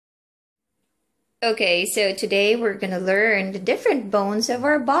Okay, so today we're going to learn the different bones of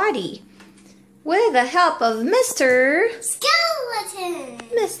our body with the help of Mr. Skeleton.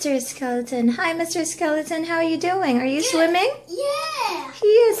 Mr. Skeleton. Hi, Mr. Skeleton. How are you doing? Are you swimming? Yeah. He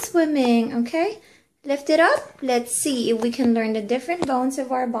is swimming, okay? Lift it up. Let's see if we can learn the different bones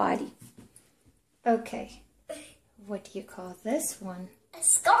of our body. Okay. What do you call this one? A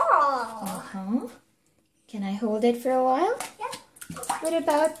skull. Can I hold it for a while? Yeah. What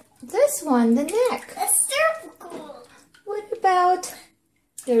about this one, the neck? A circle. What about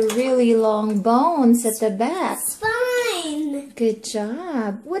the really long bones at the back? Spine. Good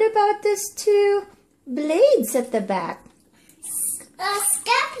job. What about these two blades at the back? A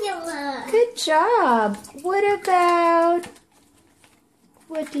scapula. Good job. What about...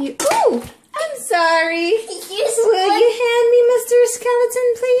 Oh, I'm sorry. Will you hand me Mr.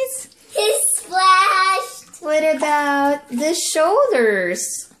 Skeleton, please? He's splashed. What about the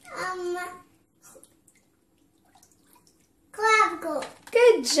shoulders? Clavicle.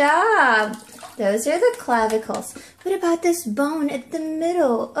 Good job. Those are the clavicles. What about this bone at the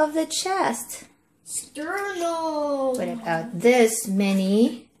middle of the chest? Sternum. What about this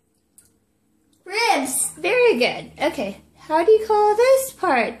many? Ribs. Very good. Okay, how do you call this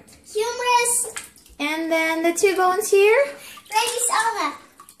part? Humerus. And then the two bones here? Radius ulna.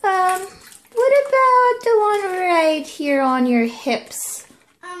 What about the one right here on your hips?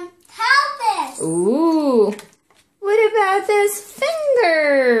 Pelvis. Ooh. What about those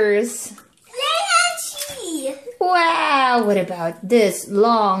fingers? Phalange. Wow. What about this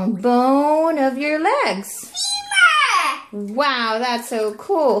long bone of your legs? Femur. Wow, that's so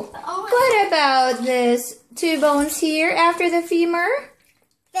cool. What about this two bones here after the femur?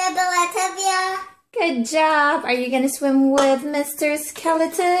 Fibula tibia. Good job. Are you going to swim with Mr.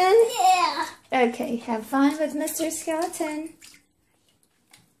 Skeleton? Yeah. Okay, have fun with Mr. Skeleton.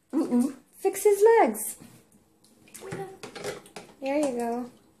 Fix his legs. There you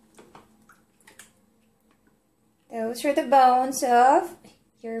go. Those are the bones of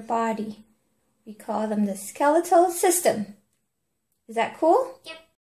your body. We call them the skeletal system. Is that cool? Yep.